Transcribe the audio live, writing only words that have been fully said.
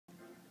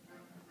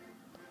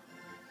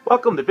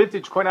Welcome to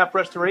Vintage Coin-Op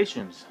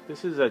Restorations.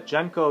 This is a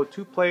Genco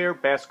two-player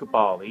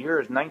basketball. The year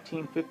is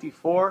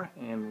 1954,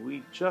 and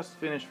we just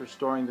finished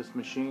restoring this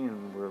machine,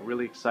 and we're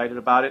really excited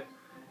about it.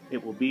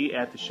 It will be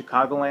at the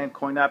Chicagoland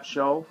Coin-Op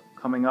Show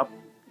coming up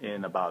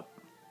in about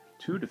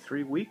 2 to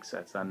 3 weeks.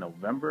 That's on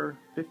November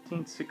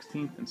 15th,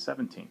 16th, and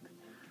 17th.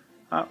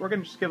 We're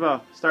going to just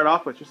start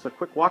off with just a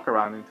quick walk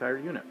around the entire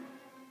unit.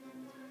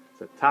 It's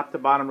a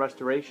top-to-bottom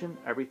restoration.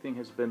 Everything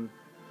has been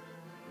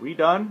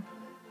redone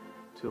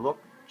to look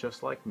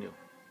just like new.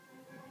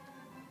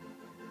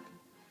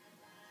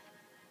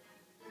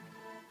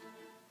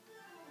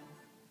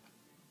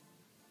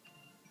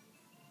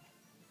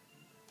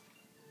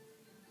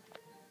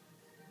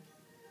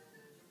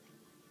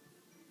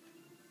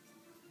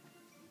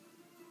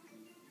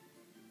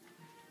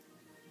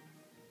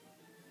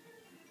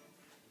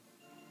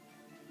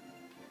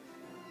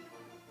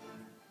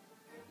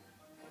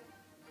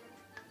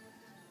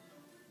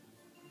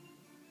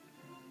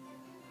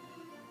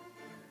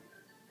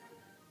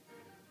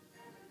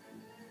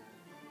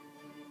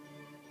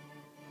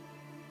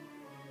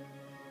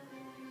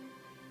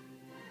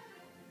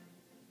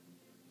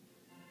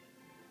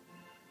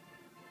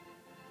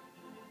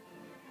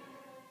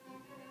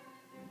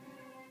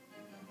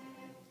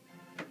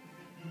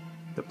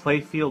 The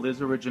play field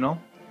is original.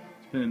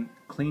 It's been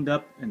cleaned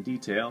up and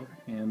detailed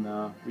and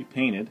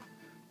repainted,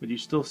 but you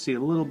still see a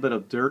little bit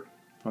of dirt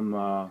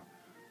from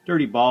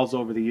dirty balls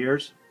over the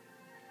years.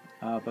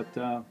 But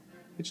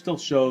it still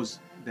shows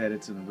that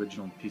it's an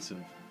original piece of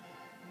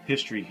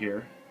history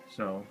here.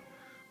 So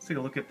let's take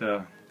a look at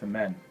the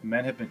men. The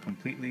men have been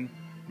completely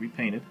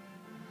repainted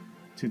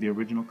to the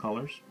original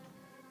colors.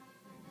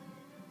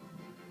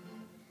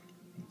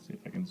 Let's see if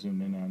I can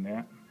zoom in on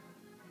that.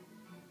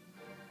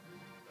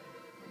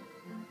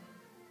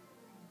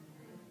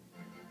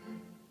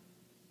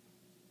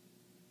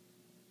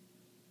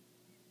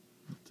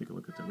 Take a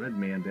look at the red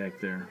man back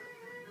there.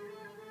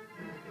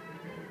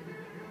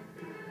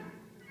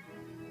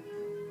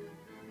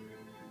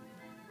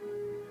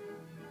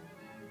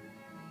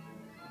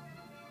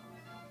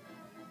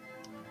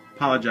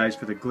 Apologize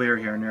for the glare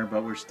here and there,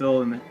 but we're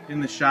still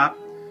in the shop,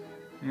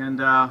 and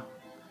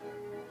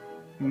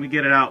when we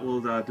get it out,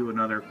 we'll do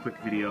another quick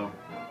video.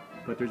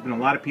 But there's been a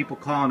lot of people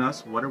calling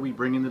us, what are we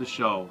bringing to the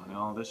show?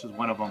 Well, this is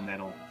one of them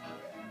that'll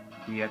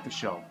be at the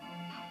show.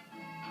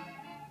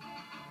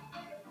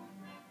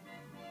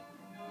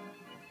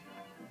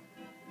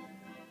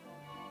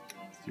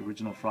 The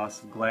original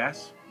frosted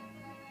glass.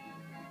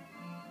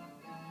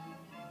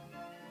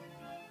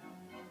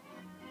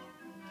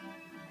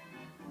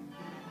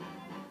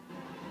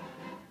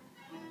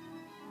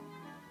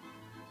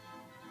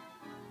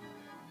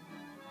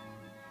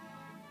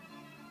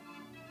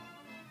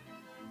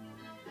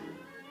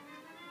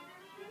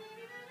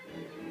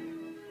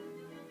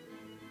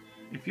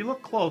 If you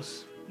look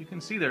close, you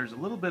can see there's a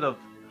little bit of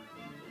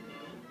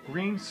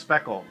green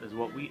speckle is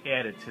what we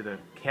added to the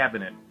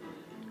cabinet,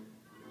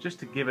 just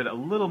to give it a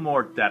little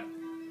more depth.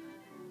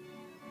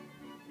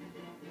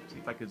 See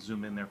if I could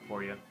zoom in there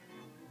for you.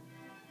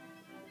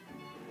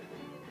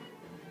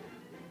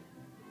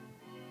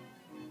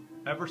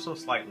 Ever so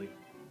slightly.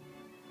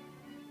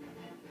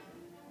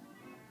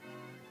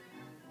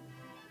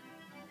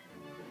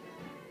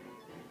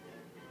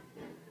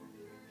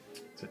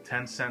 It's a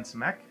 10-cent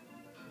mech,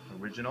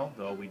 original,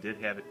 though we did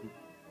have it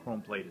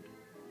chrome plated.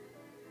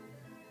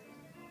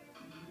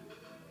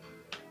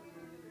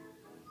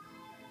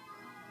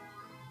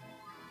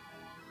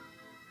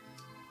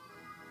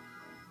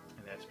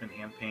 It's been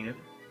hand painted.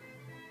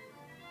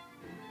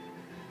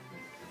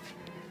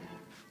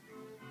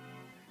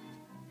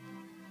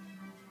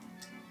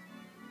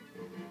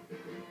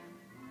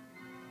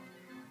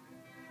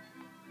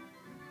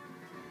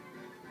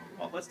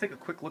 Well, let's take a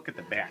quick look at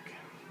the back.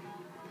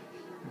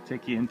 I'll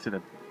take you into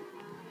the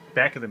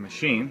back of the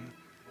machine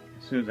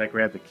as soon as I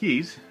grab the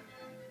keys.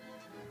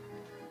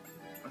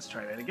 Let's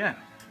try that again.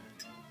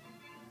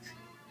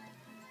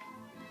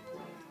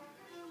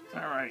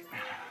 All right.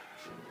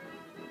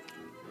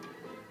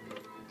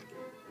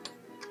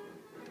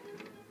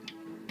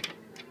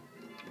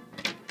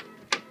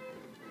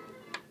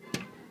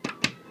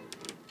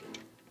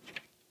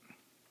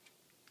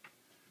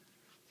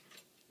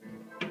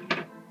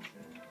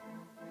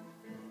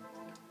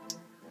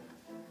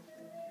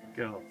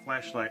 Get a little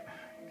flashlight,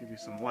 give you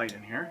some light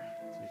in here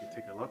so you can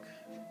take a look.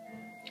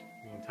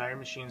 The entire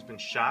machine's been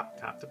shopped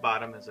top to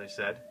bottom, as I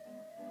said.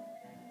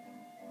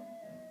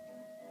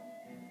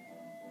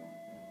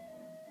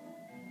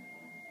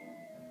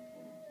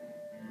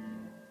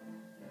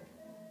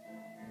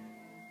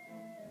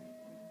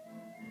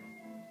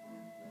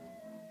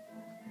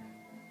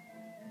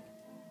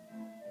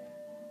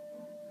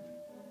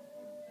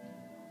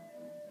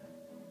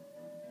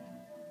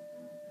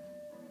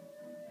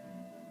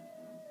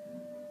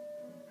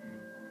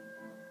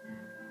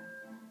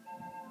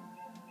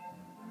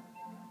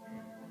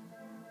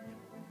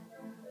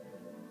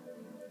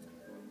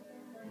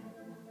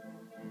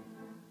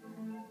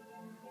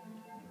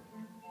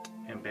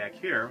 Back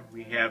here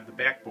we have the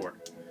backboard.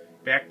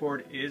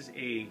 Backboard is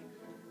a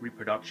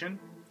reproduction.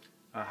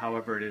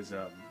 However, it is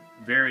a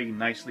very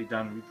nicely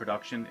done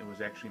reproduction. It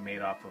was actually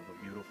made off of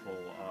a beautiful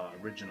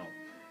original,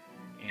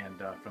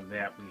 and from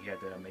that we had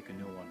to make a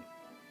new one.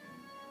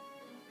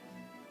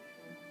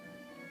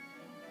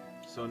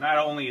 So not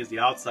only is the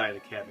outside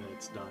of the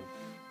cabinets done,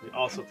 we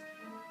also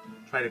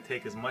try to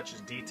take as much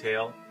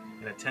detail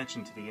and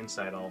attention to the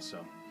inside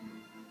also.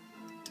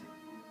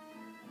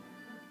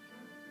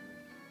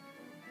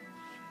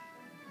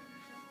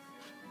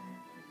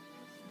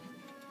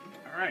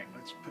 Alright,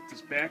 let's put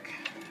this back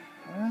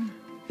on.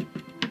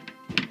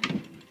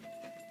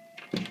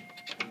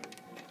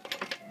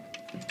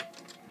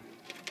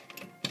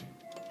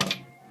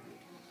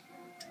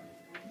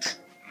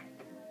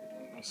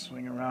 We'll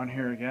swing around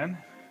here again.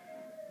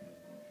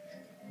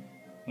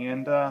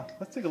 And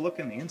let's take a look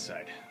in the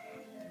inside.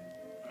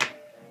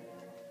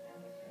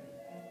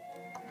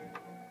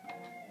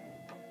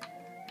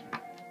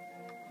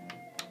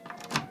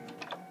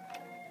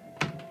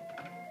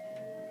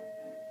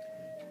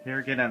 Here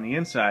again on the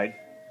inside,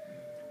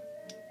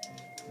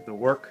 the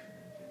work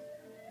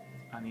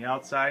on the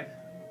outside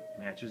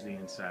matches the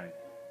inside.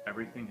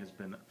 Everything has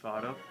been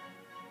thought of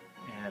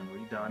and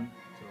redone,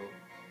 so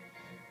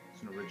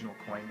it's an original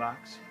coin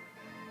box.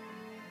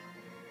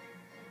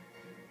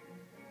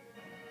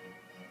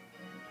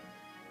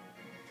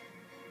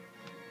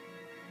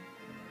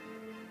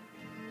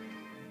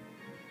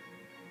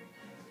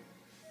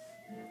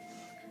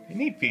 A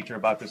neat feature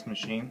about this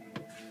machine,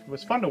 it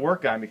was fun to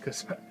work on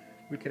because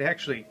we could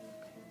actually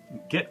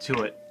get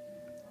to it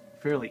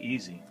fairly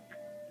easy.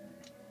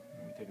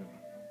 Let me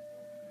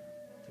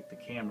take the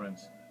camera and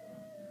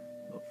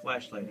a little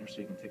flashlight here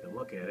so you can take a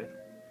look at it.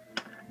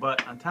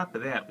 But on top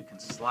of that, we can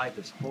slide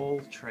this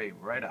whole tray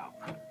right out.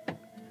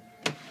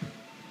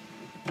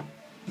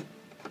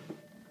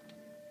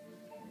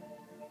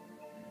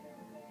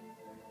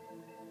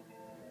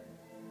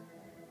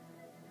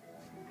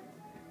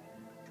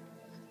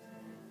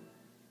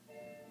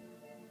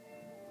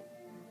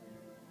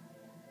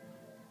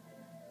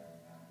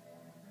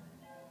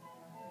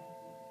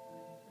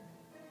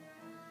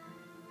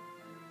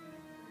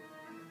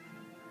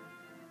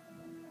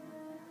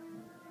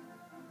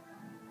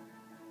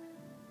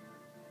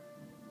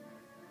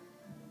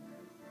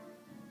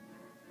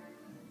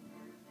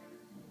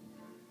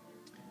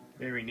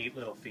 Very neat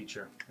little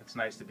feature. It's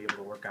nice to be able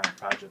to work on a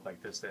project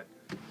like this that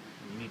when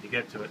you need to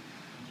get to it,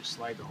 you just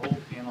slide the whole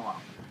panel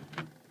out.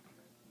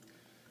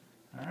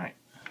 Alright,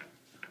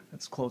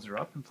 let's close her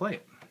up and play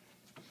it.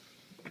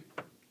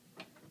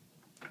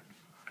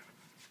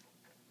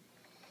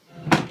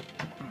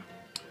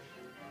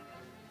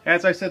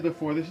 As I said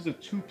before, this is a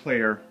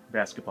two-player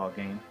basketball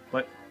game,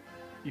 but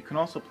you can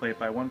also play it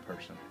by one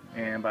person.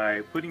 And by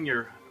putting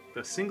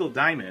the single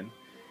dime in,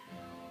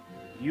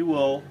 you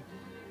will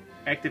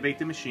activate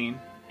the machine,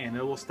 and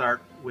it will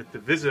start with the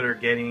visitor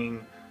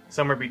getting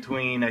somewhere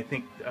between, I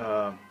think,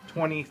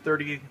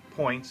 20-30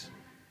 points,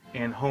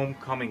 and home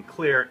coming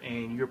clear,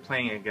 and you're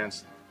playing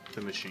against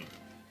the machine.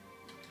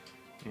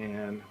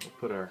 And we'll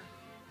put our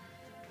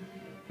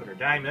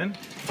dime in.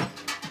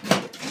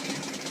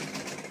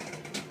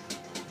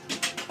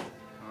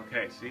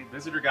 Okay, see,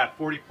 visitor got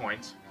 40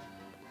 points.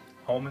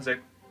 Home is at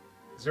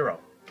 0.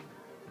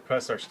 We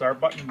press our start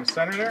button in the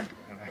center there,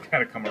 and I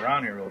gotta come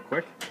around here real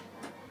quick.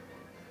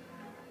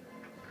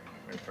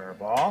 Wait for our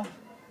ball,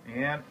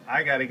 and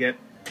I gotta get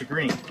the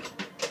green.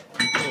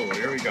 Oh,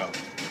 here we go.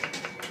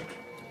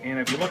 And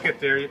if you look at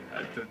the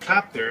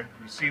top there,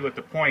 you see what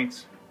the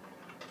points.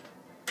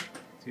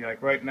 See,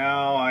 like right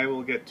now, I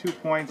will get 2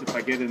 points if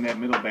I get in that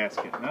middle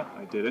basket. No,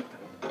 I did it.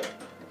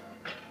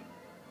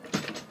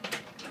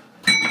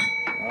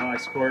 Oh, I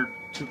scored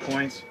 2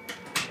 points.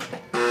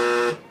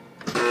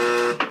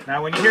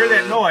 Now, when you hear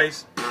that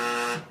noise,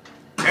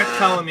 that's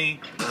telling me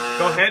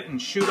go ahead and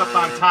shoot up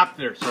on top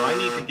there. So I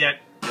need to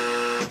get.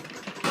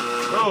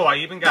 Oh, I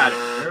even got it.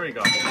 There we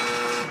go.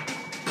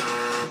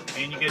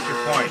 And you get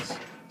your points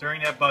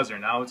during that buzzer.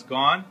 Now it's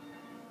gone.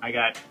 I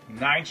got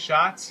 9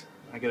 shots.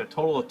 I get a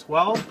total of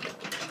 12.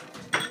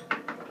 There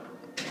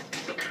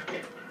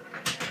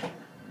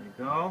you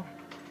go.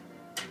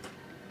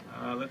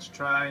 Let's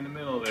try in the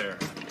middle there.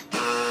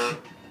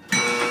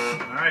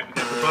 Alright, we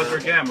got the buzzer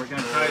again. We're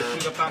going to try to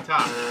shoot up on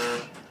top.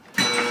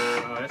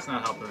 Oh, that's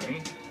not helping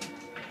me.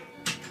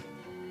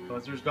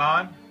 Buzzer's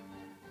gone.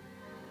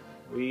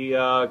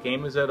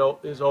 Game is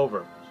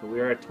over. So we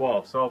are at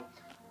 12. So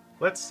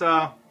let's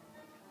try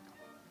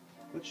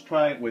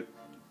it with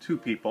 2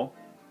 people.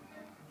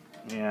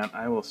 And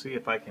I will see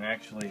if I can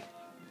actually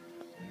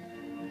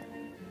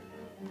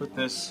put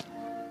this.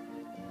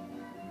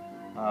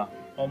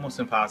 Almost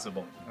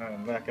impossible.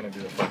 I'm not going to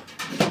do it.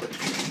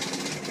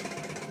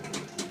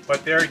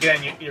 But there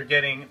again, you're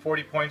getting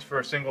 40 points for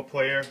a single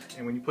player,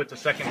 and when you put the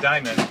second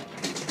dime in,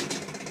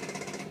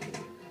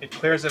 it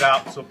clears it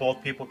out so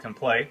both people can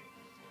play.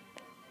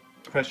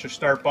 Press your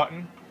start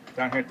button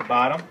down here at the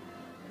bottom.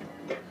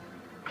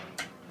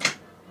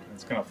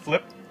 It's going to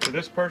flip to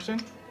this person,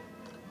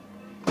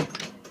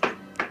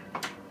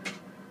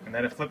 and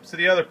then it flips to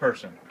the other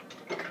person.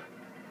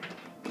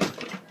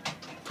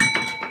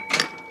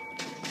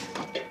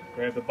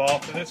 Grab the ball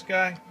for this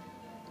guy.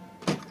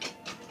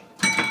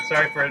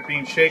 Sorry for it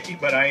being shaky,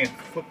 but I am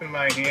flipping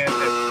my hand.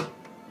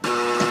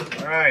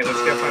 Alright,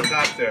 let's get on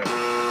top there.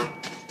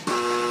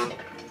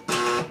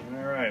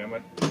 Alright, I'm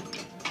going to...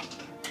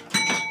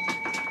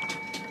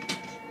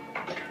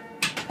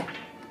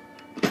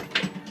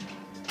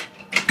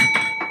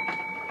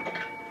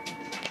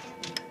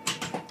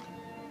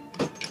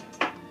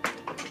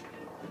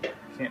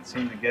 Can't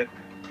seem to get...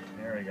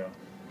 There we go.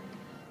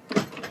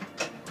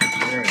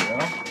 There we go.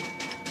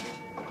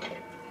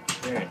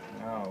 Okay,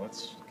 now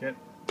let's get...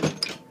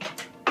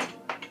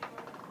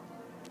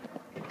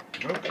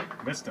 Nope,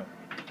 missed him.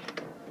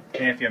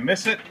 And if you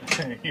miss it,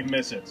 you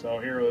miss it. So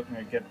here,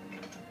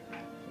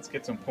 let's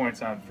get some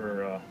points on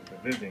for the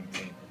visiting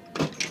team.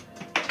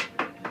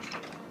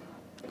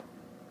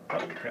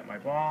 Oh, got my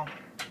ball.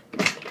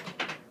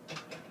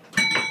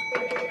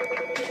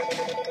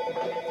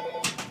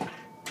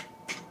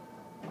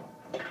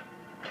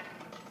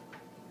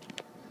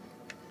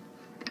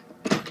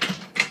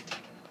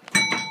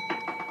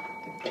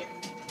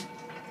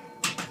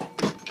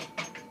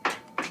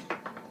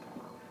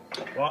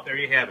 Well, there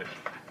you have it.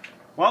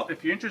 Well,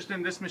 if you're interested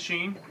in this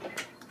machine,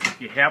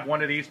 if you have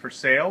one of these for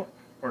sale,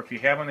 or if you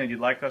have one that you'd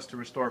like us to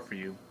restore for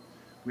you,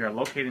 we are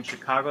located in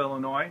Chicago,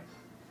 Illinois.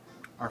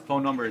 Our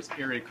phone number is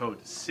area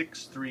code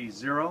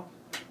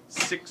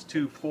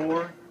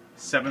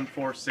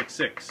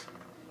 630-624-7466.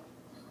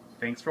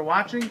 Thanks for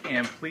watching,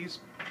 and please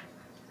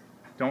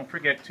don't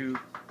forget to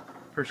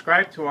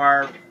subscribe to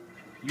our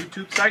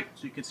YouTube site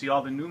so you can see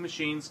all the new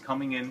machines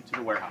coming into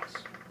the warehouse.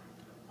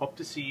 Hope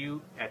to see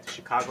you at the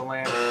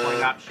Chicagoland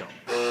Coin Op Show,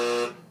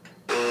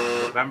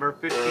 November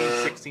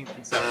 15th, 16th,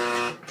 and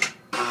 17th.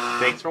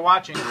 Thanks for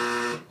watching.